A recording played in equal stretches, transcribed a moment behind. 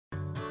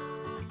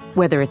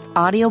Whether it's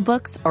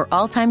audiobooks or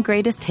all-time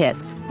greatest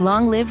hits,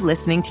 long live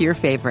listening to your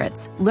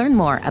favorites. Learn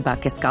more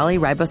about Kisqali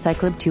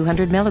Ribociclib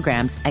 200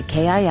 milligrams at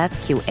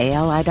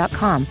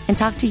KISQALI.com and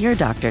talk to your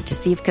doctor to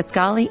see if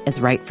Kisqali is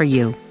right for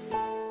you.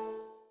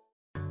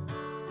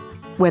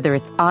 Whether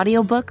it's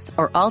audiobooks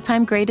or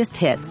all-time greatest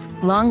hits,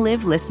 long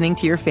live listening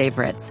to your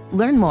favorites.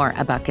 Learn more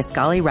about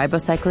Kisqali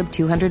Ribociclib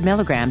 200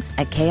 milligrams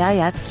at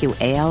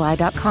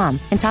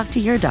KISQALI.com and talk to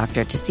your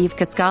doctor to see if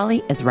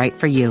Kisqali is right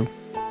for you.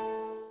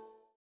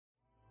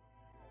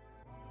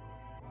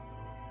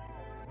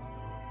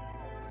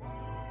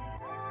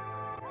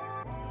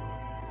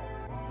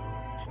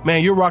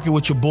 Man, you're rocking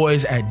with your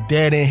boys at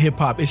Dead End Hip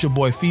Hop. It's your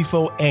boy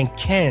FIFO and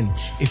Ken.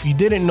 If you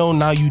didn't know,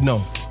 now you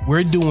know.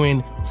 We're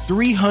doing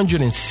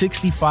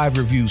 365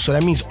 reviews. So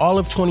that means all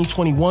of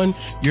 2021,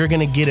 you're going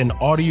to get an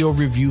audio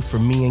review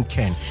from me and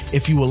Ken.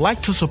 If you would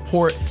like to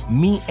support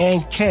me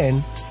and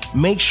Ken,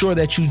 make sure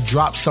that you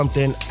drop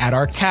something at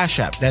our Cash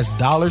App. That's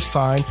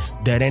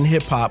 $ Dead End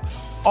Hip Hop.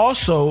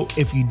 Also,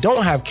 if you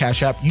don't have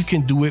Cash App, you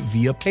can do it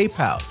via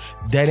PayPal,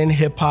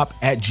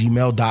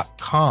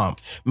 deadendhiphop@gmail.com.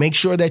 Make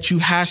sure that you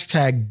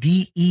hashtag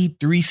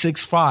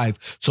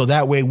DE365 so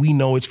that way we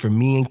know it's for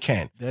me and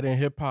Ken. Dead End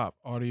Hip Hop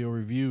audio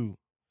review.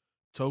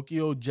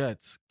 Tokyo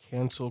Jetz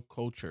cancel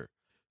culture.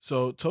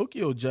 So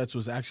Tokyo Jetz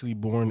was actually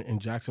born in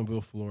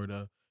Jacksonville,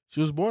 Florida.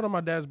 She was born on my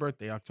dad's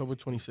birthday, October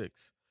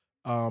 26th.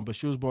 But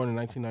she was born in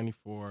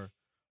 1994.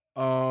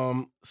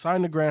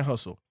 Signed to Grand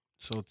Hustle.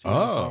 So T.I.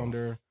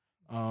 founder.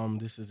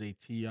 This is a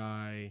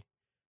T.I.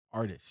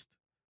 artist.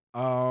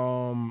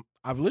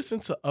 I've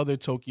listened to other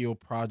Tokyo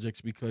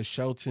projects because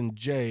Shelton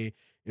J,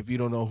 if you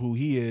don't know who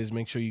he is,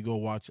 make sure you go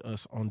watch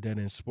us on Dead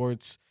End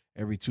Sports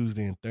every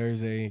Tuesday and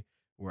Thursday.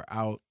 We're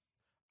out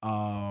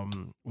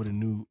with a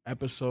new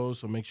episode,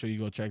 so make sure you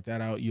go check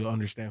that out. You'll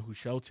understand who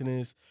Shelton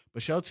is.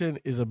 But Shelton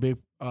is a big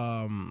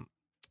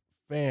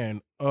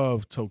fan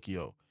of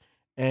Tokyo.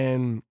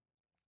 And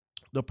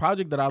the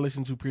project that I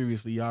listened to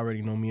previously, you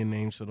already know me and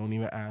name, so don't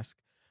even ask.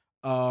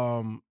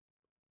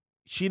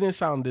 She didn't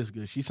sound this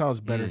good. She sounds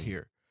better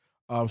here.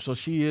 So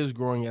she is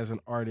growing as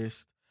an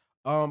artist.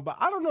 But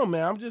I don't know,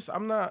 man.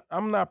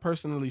 I'm not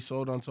personally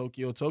sold on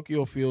Tokyo.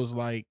 Tokyo feels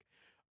like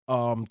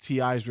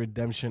T.I.'s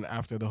redemption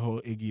after the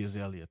whole Iggy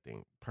Azalea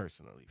thing,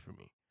 personally, for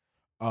me.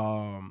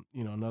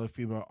 Another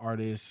female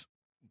artist,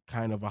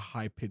 kind of a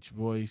high-pitched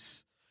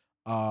voice,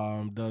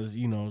 does,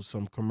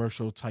 some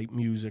commercial type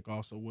music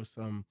also with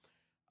some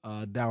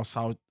down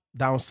south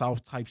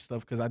type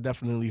stuff, because I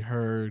definitely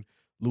heard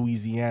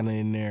Louisiana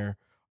in there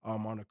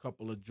on a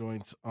couple of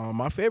joints.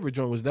 My favorite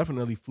joint was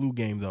definitely Flu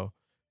Game though.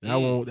 That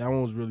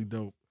one was really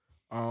dope.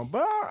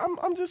 But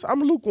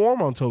I'm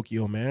lukewarm on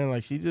Tokyo, man.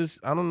 Like she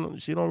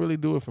don't really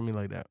do it for me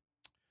like that.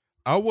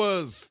 I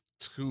was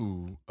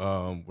too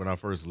when I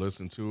first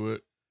listened to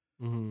it.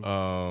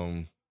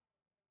 Mm-hmm.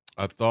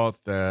 I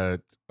thought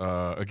that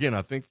again,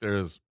 I think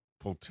there's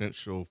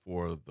potential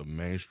for the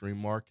mainstream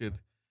market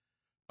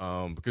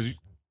because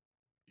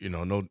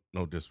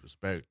no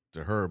disrespect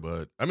to her,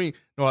 but I mean,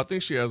 no, I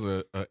think she has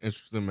a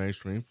interesting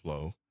mainstream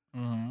flow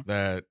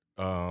that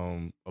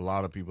a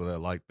lot of people that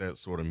like that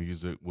sort of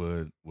music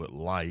would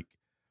like.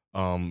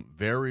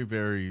 Very,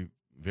 very,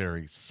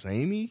 very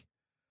samey,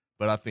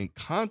 but I think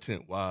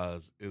content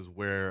wise is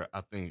where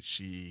I think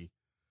she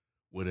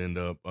would end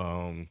up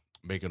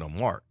making a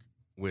mark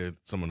with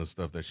some of the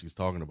stuff that she's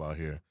talking about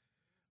here.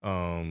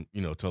 Telling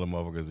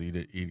motherfuckers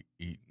eat,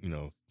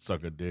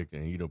 suck a dick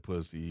and eat a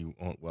pussy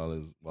while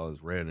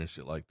it's red and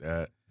shit like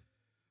that.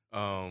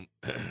 And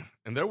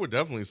there were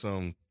definitely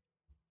some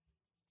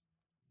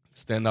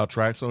standout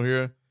tracks on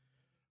here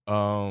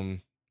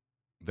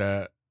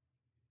that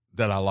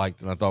I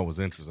liked and I thought was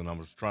interesting. I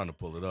was trying to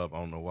pull it up. I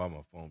don't know why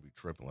my phone be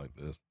tripping like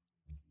this.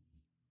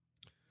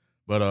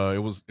 But it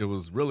was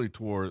really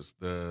towards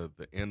the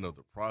end of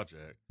the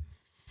project.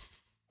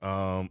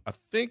 I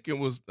think it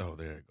was. Oh,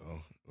 there it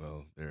go.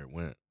 Well, there it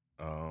went.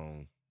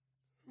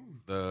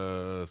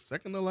 The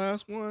second to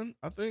last one,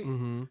 I think.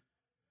 Mm-hmm.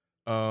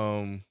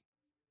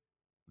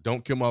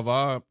 Don't Kill My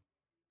Vibe,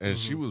 and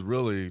she was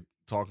really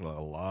talking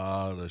a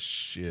lot of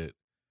shit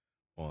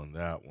on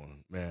that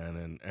one,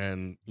 man.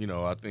 And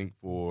I think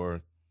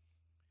for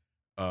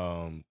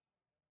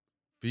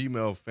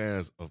female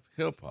fans of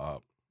hip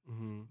hop,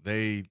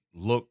 they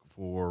look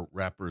for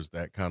rappers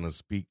that kind of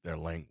speak their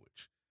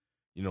language,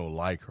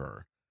 like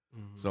her.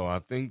 So I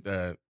think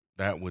that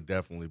would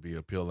definitely be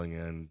appealing.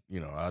 And,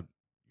 I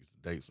used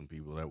to date some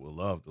people that would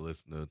love to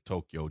listen to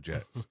Tokyo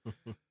Jetz.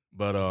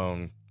 But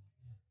I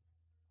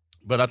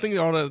think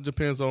all that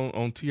depends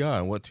on T.I.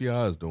 and what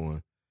T.I. is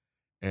doing.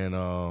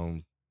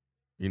 And,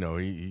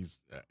 he's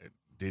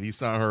did he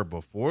sign her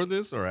before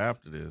this or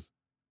after this?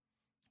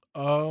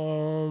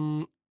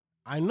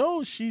 I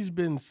know she's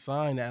been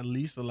signed at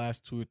least the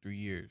last 2 or 3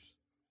 years.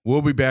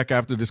 We'll be back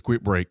after this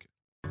quick break.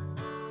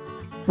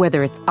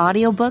 Whether it's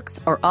audiobooks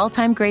or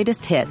all-time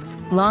greatest hits,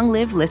 long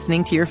live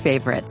listening to your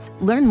favorites.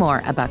 Learn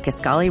more about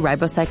Kisqali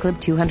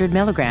Ribociclib 200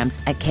 milligrams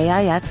at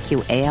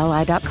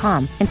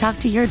KISQALI.com and talk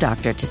to your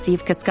doctor to see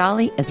if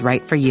Kisqali is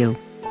right for you.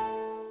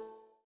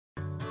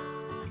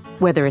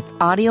 Whether it's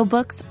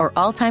audiobooks or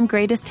all-time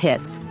greatest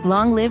hits,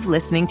 long live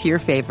listening to your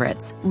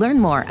favorites. Learn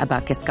more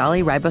about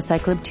Kisqali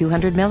Ribociclib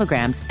 200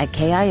 milligrams at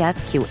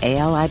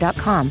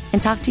KISQALI.com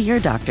and talk to your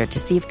doctor to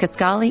see if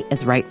Kisqali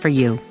is right for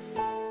you.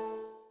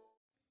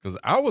 Because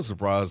I was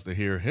surprised to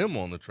hear him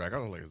on the track. I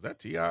was like, is that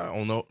T.I.?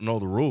 I don't know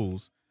the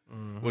rules,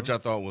 which I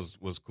thought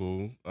was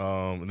cool.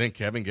 And then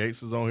Kevin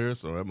Gates is on here,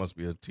 so that must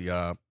be a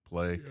T.I.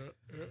 play.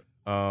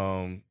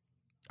 Yeah.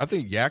 I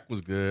think Yak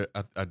was good.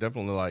 I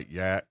definitely like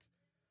Yak.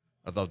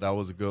 I thought that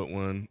was a good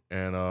one.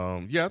 And,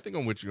 I think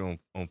I'm with you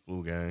on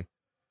Flu Gang.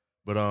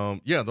 But,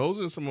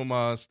 those are some of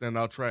my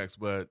standout tracks.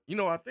 But,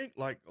 I think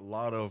like a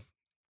lot of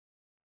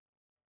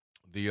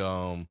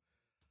the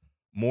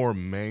more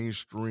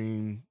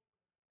mainstream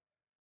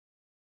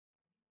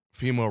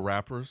female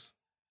rappers,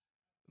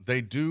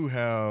 they do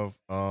have,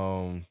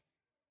 they're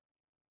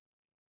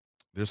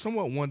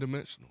somewhat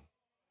one-dimensional.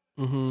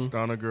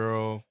 Stunna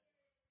Girl,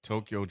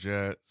 Tokyo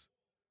Jets.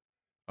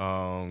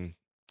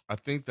 I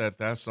think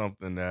that's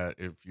something that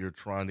if you're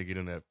trying to get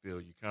in that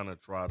field, you kind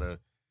of try to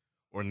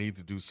or need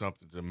to do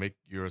something to make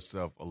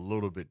yourself a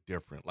little bit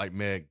different, like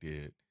Meg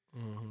did,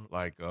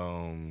 like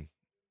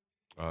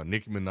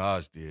Nicki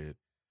Minaj did,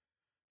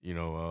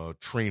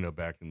 Trina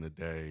back in the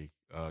day,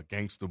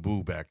 Gangsta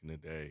Boo back in the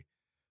day.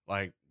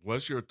 Like,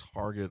 what's your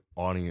target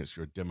audience,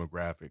 your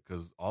demographic?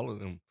 Because all of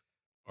them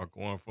are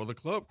going for the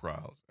club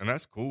crowds, and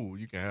that's cool.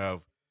 You can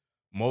have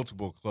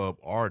multiple club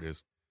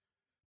artists,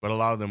 but a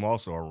lot of them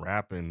also are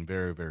rapping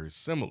very, very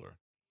similar.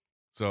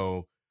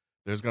 So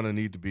there's going to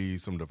need to be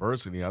some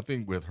diversity. I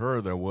think with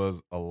her, there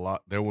was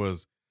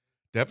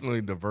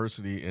definitely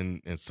diversity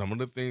in some of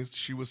the things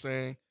she was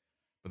saying,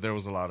 but there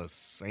was a lot of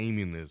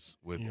sameness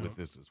with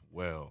this as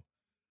well.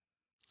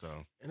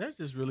 So, and that's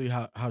just really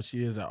how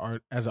she is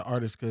as an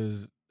artist,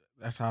 because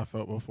that's how I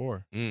felt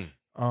before.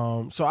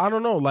 So I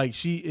don't know, like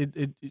she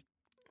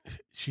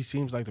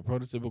seems like the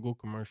prototypical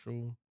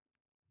commercial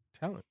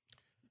talent.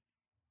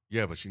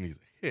 Yeah, but she needs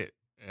a hit.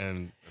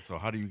 And so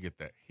how do you get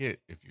that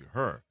hit if you're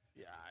her?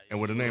 Yeah, and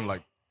with a name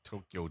like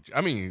Tokyo,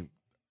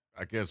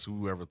 I guess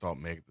whoever thought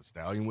Meg Thee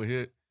Stallion would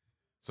hit.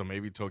 So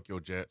maybe Tokyo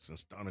Jets and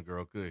Stunna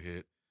Girl could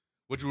hit,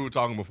 which we were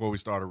talking before we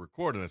started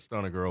recording, that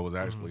Stunna Girl was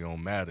actually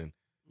on Madden.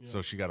 Yeah.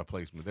 So she got a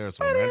placement there.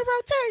 So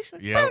rotation.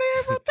 Yeah.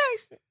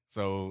 rotation.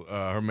 So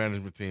her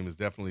management team is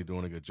definitely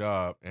doing a good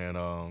job. And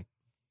I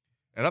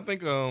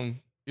think,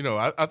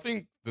 I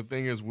think the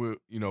thing is,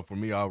 for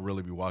me, I'll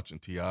really be watching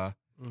T.I.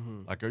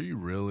 Like, are you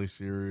really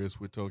serious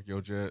with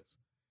Tokyo Jets?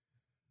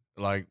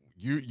 Like,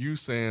 you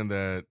saying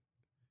that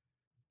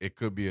it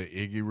could be an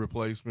Iggy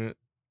replacement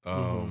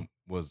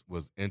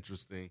was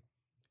interesting.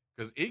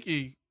 Because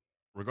Iggy,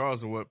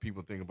 regardless of what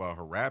people think about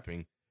her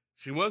rapping,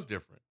 she was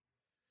different.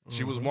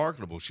 She was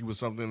marketable. She was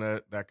something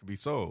that could be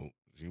sold.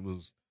 She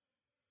was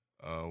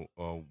a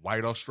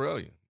white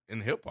Australian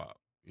in hip-hop.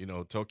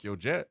 Tokyo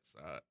Jets,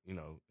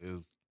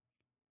 is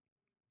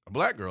a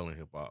black girl in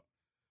hip-hop.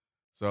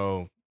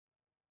 So,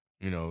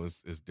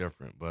 it's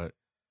different. But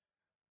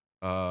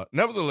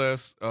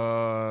nevertheless,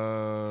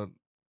 I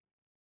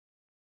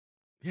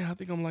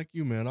think I'm like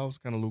you, man. I was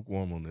kind of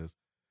lukewarm on this.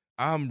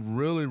 I'm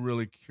really,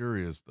 really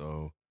curious,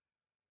 though,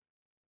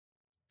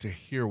 to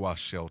hear why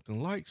Shelton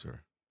likes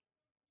her.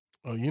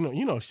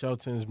 Oh,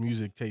 Shelton's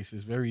music taste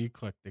is very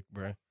eclectic,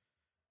 bro.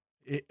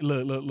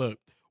 Look.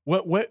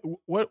 What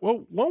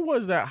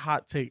was that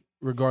hot take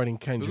regarding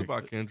Kendrick? It was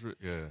about Kendrick,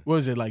 yeah. What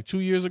was it, like 2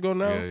 years ago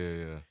now?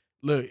 Yeah.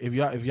 Look, if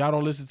y'all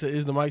don't listen to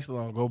Is the Mic Still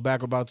On, go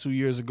back about 2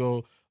 years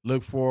ago,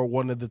 look for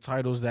one of the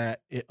titles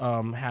that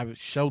have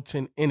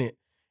Shelton in it,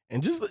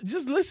 and just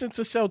listen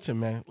to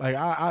Shelton, man. Like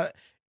I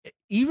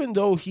even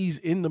though he's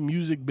in the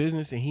music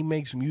business and he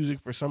makes music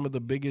for some of the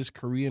biggest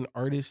Korean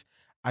artists,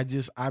 I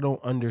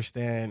don't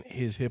understand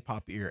his hip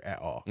hop ear at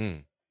all.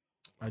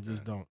 I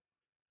just don't.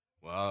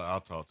 Well,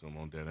 I'll talk to him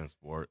on Dead End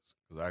Sports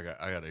because I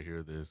got to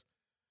hear this.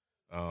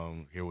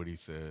 Hear what he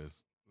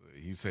says.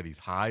 He said he's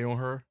high on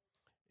her.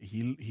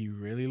 He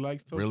really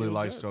likes Tokyo Jets. Really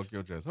likes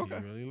Tokyo Jets. Okay.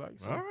 He really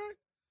likes her. All right.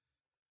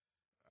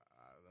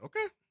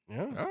 Okay.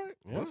 Yeah. All right.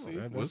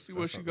 Yeah, we'll see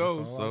where she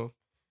goes. So.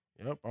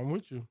 Yep, I'm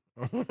with you.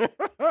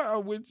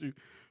 I'm with you.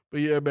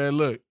 But yeah, man,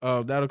 look,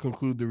 that'll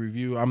conclude the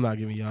review. I'm not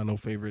giving y'all no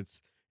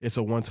favorites. It's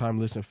a one-time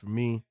listen for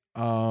me.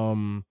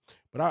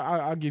 But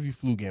I'll give you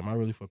Flu Game. I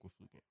really fuck with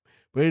Flu Game.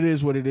 But it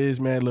is what it is,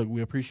 man. Look,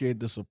 we appreciate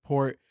the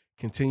support.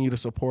 Continue to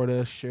support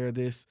us. Share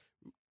this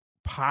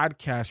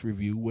podcast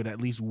review with at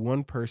least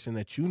one person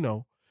that you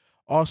know.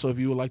 Also, if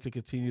you would like to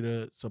continue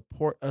to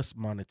support us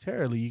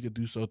monetarily, you could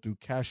do so through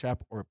Cash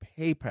App or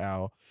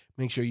PayPal.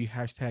 Make sure you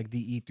hashtag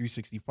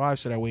DE365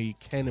 so that way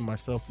Ken and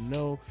myself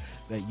know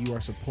that you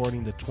are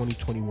supporting the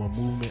 2021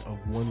 movement of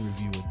one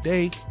review a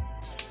day.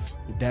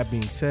 With that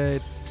being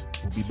said,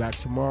 we'll be back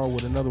tomorrow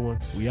with another one.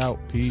 We out.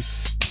 Peace.